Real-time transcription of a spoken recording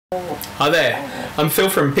Hi there, I'm Phil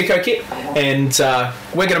from PicoKit, and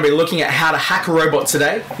we're going to be looking at how to hack a robot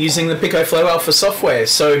today using the PicoFlow Alpha software.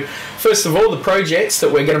 So first of all, the projects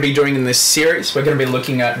that we're going to be doing in this series, we're going to be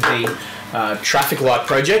looking at the traffic light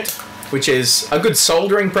project, which is a good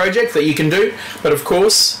soldering project that you can do, but of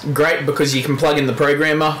course great because you can plug in the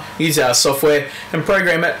programmer, use our software and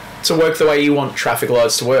program it to work the way you want traffic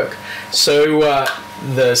lights to work. So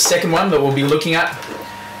the second one that we'll be looking at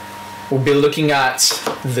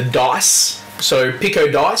the dice. So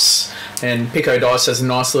PicoDice, and PicoDice has a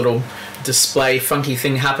nice little display funky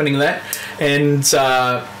thing happening there, and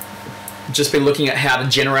just be looking at how to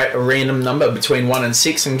generate a random number between 1 and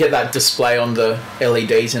 6 and get that display on the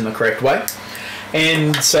LEDs in the correct way.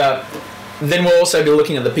 And then we'll also be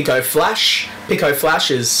looking at the PicoFlash.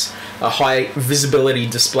 PicoFlash is a high visibility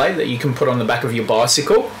display that you can put on the back of your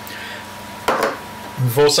bicycle.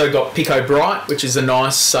 We've also got PicoBright, which is a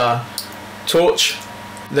nice torch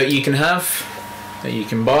that you can have, that you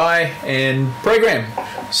can buy and program.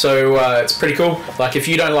 So it's pretty cool. Like if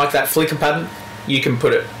you don't like that flicker pattern, you can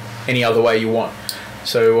put it any other way you want.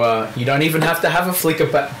 So you don't even have to have a flicker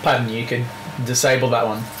pattern, you can disable that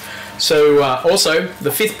one. So also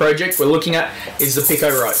the fifth project we're looking at is the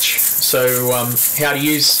PicoRoach. So how to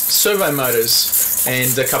use servo motors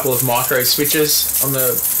and a couple of micro switches on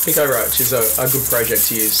the PicoRoach is a good project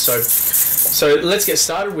to use. So let's get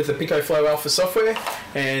started with the PicoFlow Alpha software,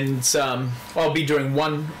 and I'll be doing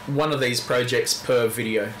one of these projects per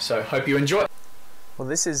video. So hope you enjoy. Well,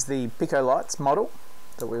 this is the PicoLights model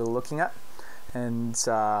that we were looking at, and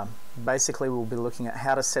basically we'll be looking at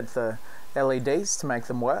how to set the LEDs to make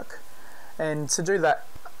them work. And to do that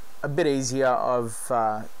a bit easier,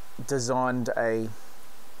 I've designed a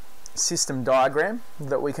system diagram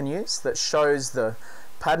that we can use that shows the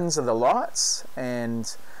patterns of the lights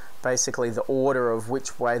and basically the order of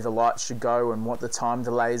which way the lights should go and what the time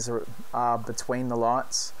delays are between the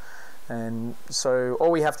lights. And so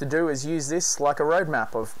all we have to do is use this like a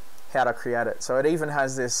roadmap of how to create it. So it even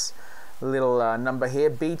has this little number here,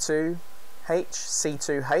 B2H,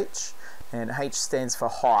 C2H, and H stands for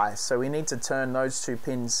high. So we need to turn those two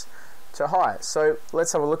pins to high. So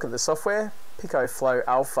let's have a look at the software, PicoFlow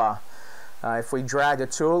Alpha. If we drag a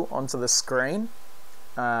tool onto the screen,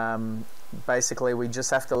 basically we just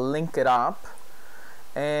have to link it up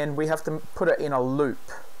and we have to put it in a loop.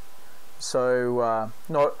 So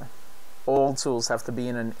not all tools have to be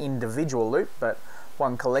in an individual loop, but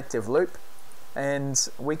one collective loop. And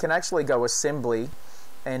we can actually go assembly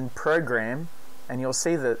and program, and you'll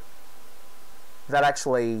see that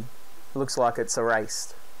actually looks like it's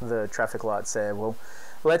erased, the traffic lights there. Well,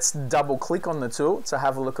 let's double click on the tool to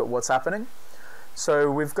have a look at what's happening.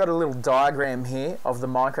 So we've got a little diagram here of the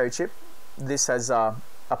microchip. This has a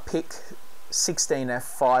PIC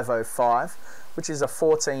 16F505, which is a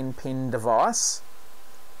 14-pin device,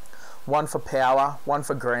 one for power, one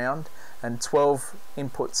for ground, and 12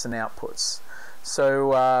 inputs and outputs.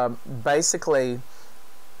 So basically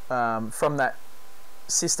from that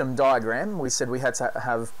system diagram, we said we had to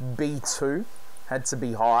have B2 had to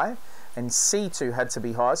be high and C2 had to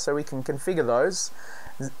be high, so we can configure those.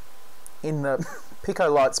 In the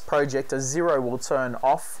PicoLights project, a 0 will turn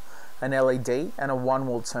off an LED and a 1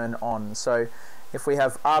 will turn on. So if we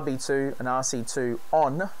have RB2 and RC2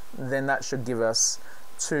 on, then that should give us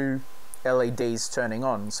 2 LEDs turning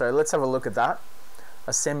on. So let's have a look at that.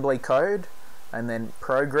 Assembly code and then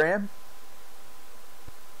program.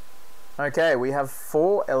 Okay, we have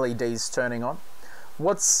 4 LEDs turning on.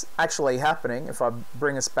 What's actually happening, if I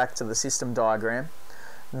bring us back to the system diagram,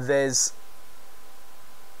 there's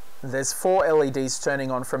 4 LEDs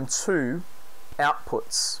turning on from 2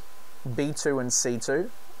 outputs. B2 and C2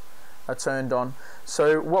 are turned on.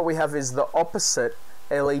 So what we have is the opposite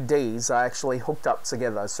LEDs are actually hooked up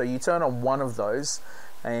together. So you turn on one of those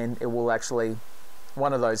and it will actually,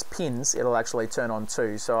 one of those pins, it'll actually turn on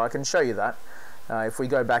 2. So I can show you that. If we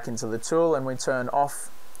go back into the tool and we turn off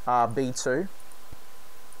B2,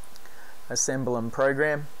 assemble and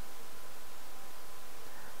program,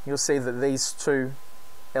 you'll see that these 2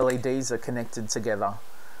 LEDs are connected together.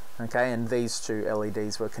 Okay, and these 2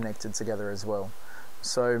 LEDs were connected together as well.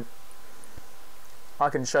 So I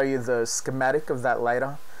can show you the schematic of that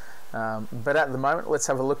later, but at the moment let's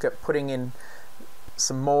have a look at putting in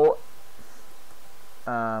some more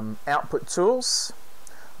output tools.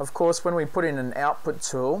 Of course, when we put in an output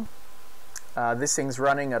tool, this thing's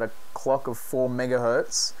running at a clock of 4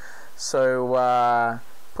 megahertz. So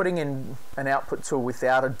putting in an output tool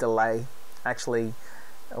without a delay actually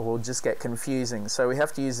will just get confusing. So we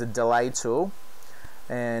have to use the delay tool,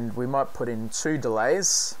 and we might put in 2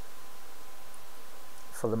 delays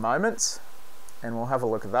for the moment. and we'll have a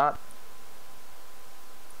look at that.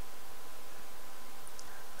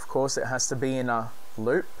 Of course, it has to be in a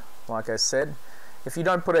loop, like I said. If you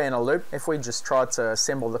don't put it in a loop, if we just tried to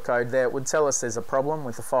assemble the code there, it would tell us there's a problem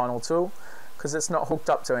with the final tool because it's not hooked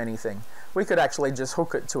up to anything. We could actually just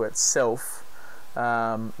hook it to itself,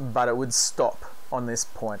 but it would stop on this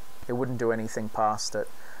point. It wouldn't do anything past it.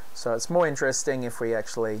 So it's more interesting if we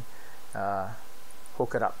actually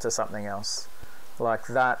hook it up to something else like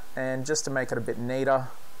that. And just to make it a bit neater,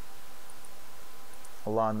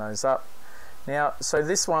 I'll line those up. Now, so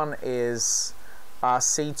this one is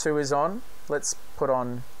RC2 is on. Let's put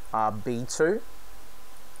on RB2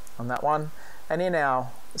 on that one. And in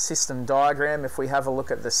our system diagram, if we have a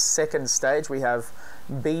look at the second stage, we have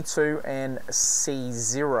B2 and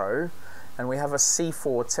C0, and we have a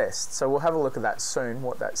C4 test. So we'll have a look at that soon,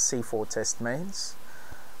 what that C4 test means.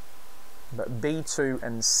 But B2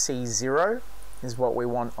 and C0 is what we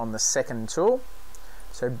want on the second tool.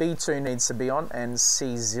 So B2 needs to be on and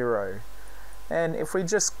C0. And if we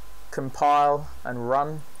just compile and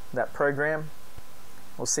run that program,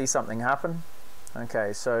 we'll see something happen.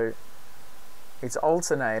 Okay, so it's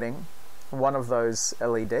alternating one of those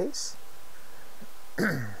LEDs.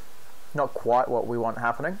 Not quite what we want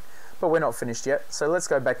happening, but we're not finished yet. So let's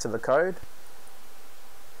go back to the code,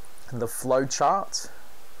 the flowchart,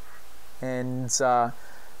 and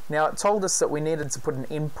now it told us that we needed to put an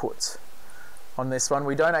input on this one.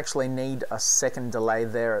 We don't actually need a second delay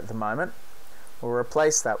there at the moment. We'll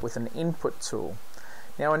replace that with an input tool.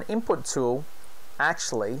 Now, an input tool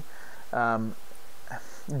actually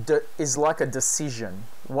is like a decision.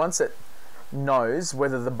 Once it knows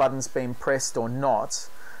whether the button's been pressed or not,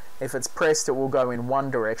 if it's pressed, it will go in one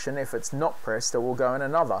direction. If it's not pressed, it will go in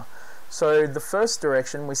another. So the first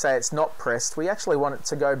direction, we say it's not pressed. We actually want it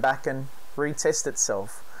to go back and retest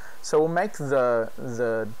itself. So we'll make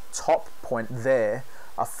the top point there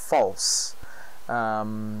a false.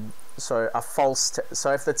 So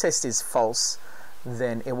if the test is false,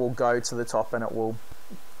 then it will go to the top and it will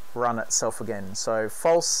run itself again. So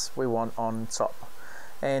false we want on top,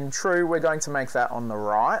 and true we're going to make that on the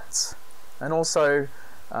right. And also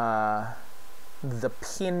the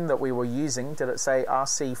pin that we were using, did it say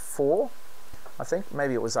RC4? I think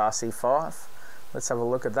maybe it was RC5. Let's have a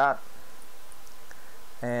look at that.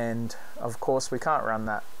 And of course we can't run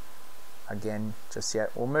that again just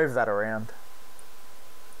yet. We'll move that around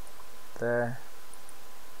there,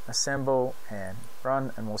 assemble and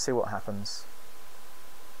run, and we'll see what happens.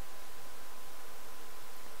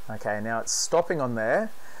 Okay, now it's stopping on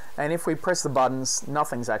there, and if we press the buttons,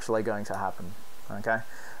 nothing's actually going to happen. Okay,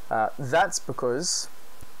 that's because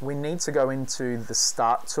we need to go into the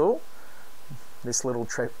start tool, this little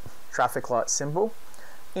traffic light symbol,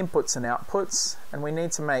 inputs and outputs, and we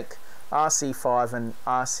need to make RC5 and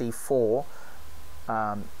RC4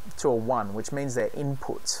 to a 1, which means they're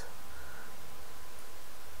input.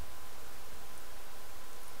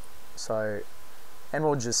 So, and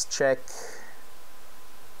we'll just check.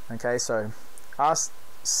 Okay, so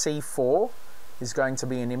RC4 is going to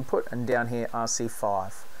be an input, and down here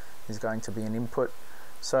RC5 is going to be an input.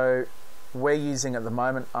 So we're using at the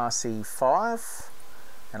moment RC5,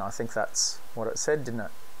 and I think that's what it said, didn't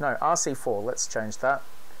it? No, RC4, let's change that.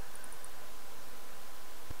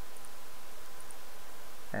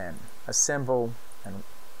 And assemble and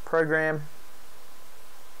program.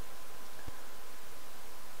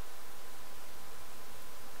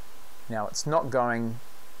 Now it's not going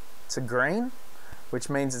to green, which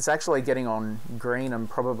means it's actually getting on green and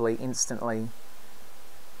probably instantly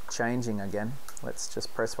changing again. Let's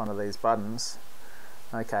just press one of these buttons.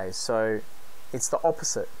 Okay, so it's the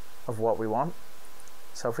opposite of what we want.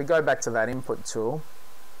 So if we go back to that input tool,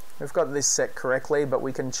 we've got this set correctly, but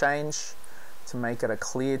we can change to make it a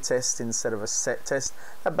clear test instead of a set test.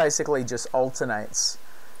 That basically just alternates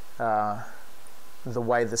the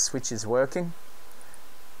way the switch is working.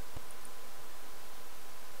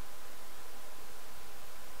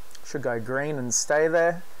 Should go green and stay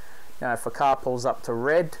there. Now if a car pulls up to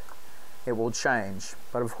red, it will change,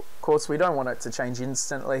 but of course we don't want it to change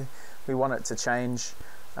instantly. We want it to change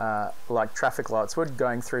like traffic lights would,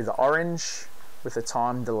 going through the orange with a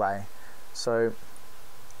time delay. So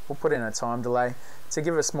we'll put in a time delay to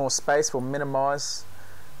give us more space. We'll minimize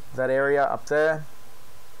that area up there,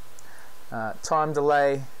 time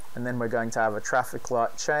delay, and then we're going to have a traffic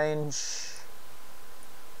light change,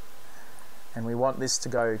 and we want this to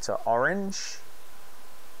go to orange.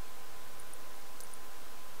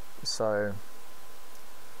 So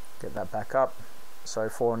get that back up. So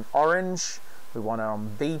for an orange, we want it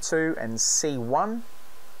on B2 and C1.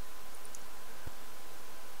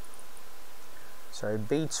 So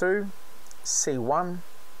B2 C1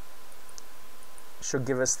 should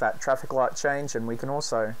give us that traffic light change, and we can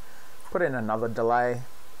also put in another delay.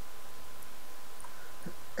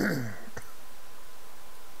 And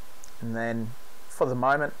then for the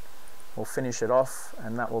moment we'll finish it off,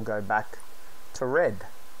 and that will go back to red.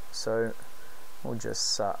 So we'll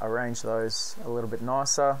just arrange those a little bit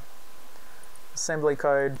nicer. Assembly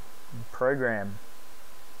code, program.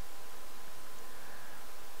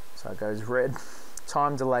 So it goes red,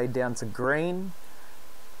 time delay down to green,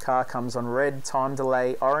 car comes on red, time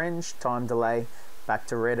delay orange, time delay back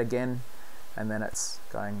to red again, and then it's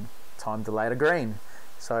going time delay to green.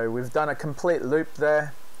 So we've done a complete loop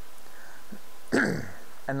there,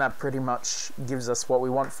 and that pretty much gives us what we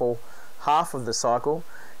want for half of the cycle.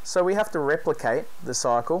 So we have to replicate the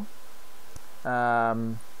cycle,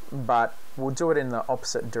 but we'll do it in the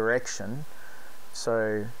opposite direction.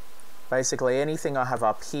 So basically anything I have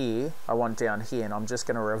up here, I want down here, and I'm just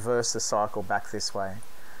going to reverse the cycle back this way.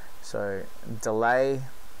 So delay,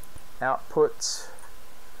 output,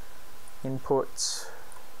 input,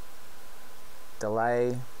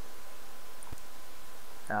 delay,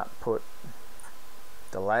 output,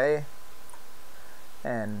 delay,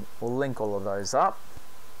 and we'll link all of those up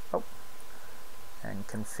and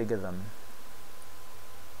configure them.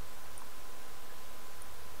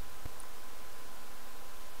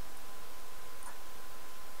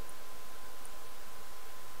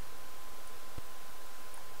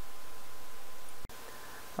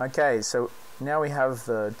 Okay, so now we have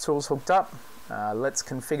the tools hooked up. Let's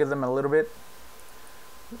configure them a little bit.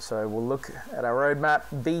 So we'll look at our roadmap,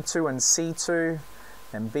 B2 and C2,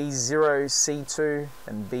 and B0, C2,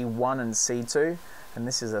 and B1 and C2, and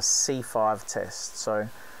this is a C5 test. So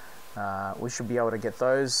we should be able to get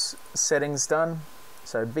those settings done.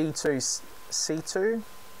 So B2, C2,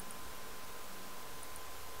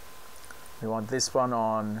 we want this one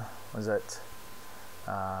on, was it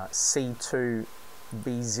C2,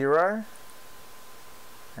 B0,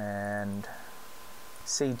 and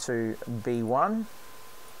C2, B1.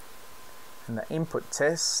 And the input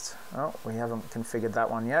test, oh, we haven't configured that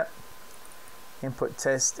one yet. Input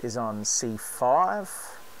test is on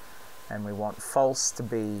C5, and we want false to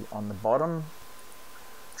be on the bottom,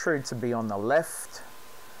 true to be on the left,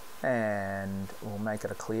 and we'll make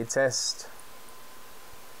it a clear test.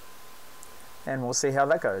 And we'll see how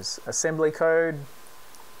that goes. Assembly code,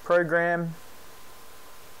 program.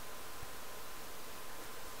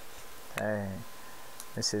 Okay,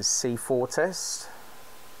 this is C4 test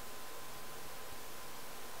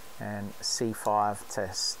and C5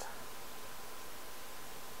 test.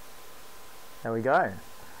 There we go.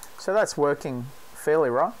 So that's working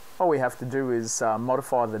fairly right. All we have to do is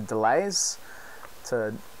modify the delays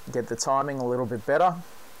to get the timing a little bit better.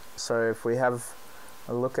 So if we have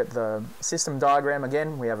a look at the system diagram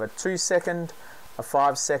again, we have a 2 second, a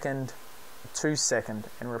 5 second, a 2 second,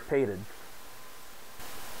 and repeated.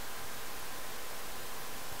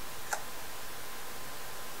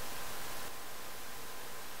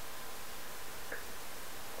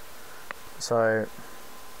 So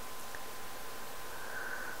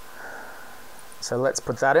let's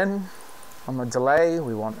put that in. On the delay,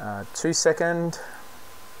 we want a 2 second,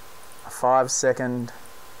 a 5 second,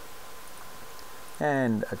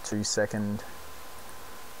 and a 2 second.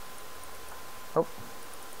 Oh,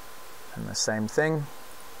 and the same thing.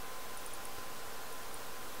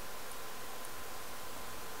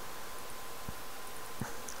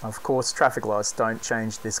 Of course, traffic lights don't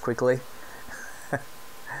change this quickly.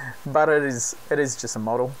 But it is just a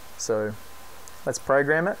model, so let's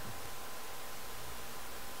program it.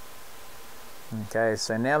 Okay,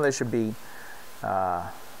 so now there should be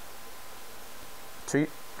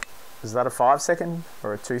is that a 5 second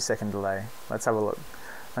or a 2 second delay? Let's have a look.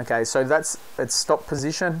 Okay, so that's its stop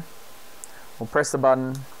position. We'll press the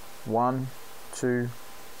button. 1, 2,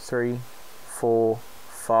 3, 4,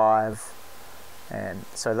 5, and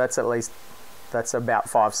so that's about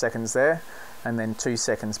 5 seconds there. And then 2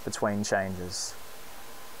 seconds between changes.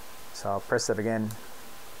 So I'll press it again.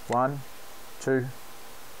 1, 2.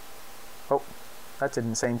 Oh, that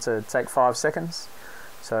didn't seem to take 5 seconds.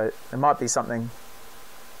 So there might be something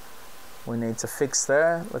we need to fix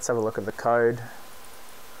there. Let's have a look at the code.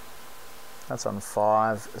 That's on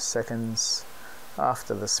 5 seconds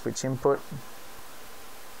after the switch input.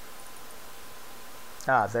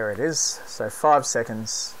 Ah, there it is. So 5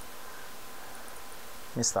 seconds.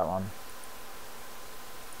 Missed that one.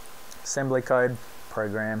 Assembly code,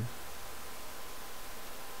 program.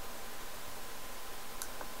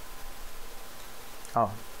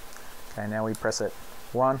 Oh, okay, now we press it.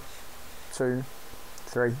 1, 2,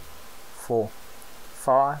 3, 4,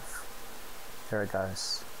 5. There it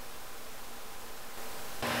goes.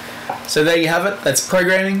 So there you have it. That's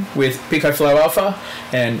programming with PicoFlow Alpha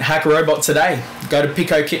and hack a robot today. Go to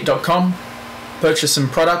picokit.com, purchase some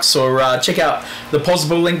products, or check out the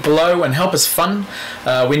Pozible link below and help us fund.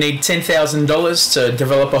 We need $10,000 to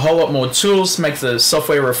develop a whole lot more tools, make the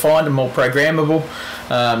software refined and more programmable,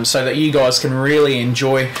 so that you guys can really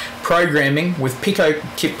enjoy programming with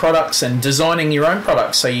PicoKit products and designing your own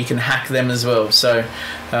products so you can hack them as well. So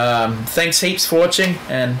thanks heaps for watching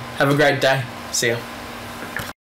and have a great day. See ya.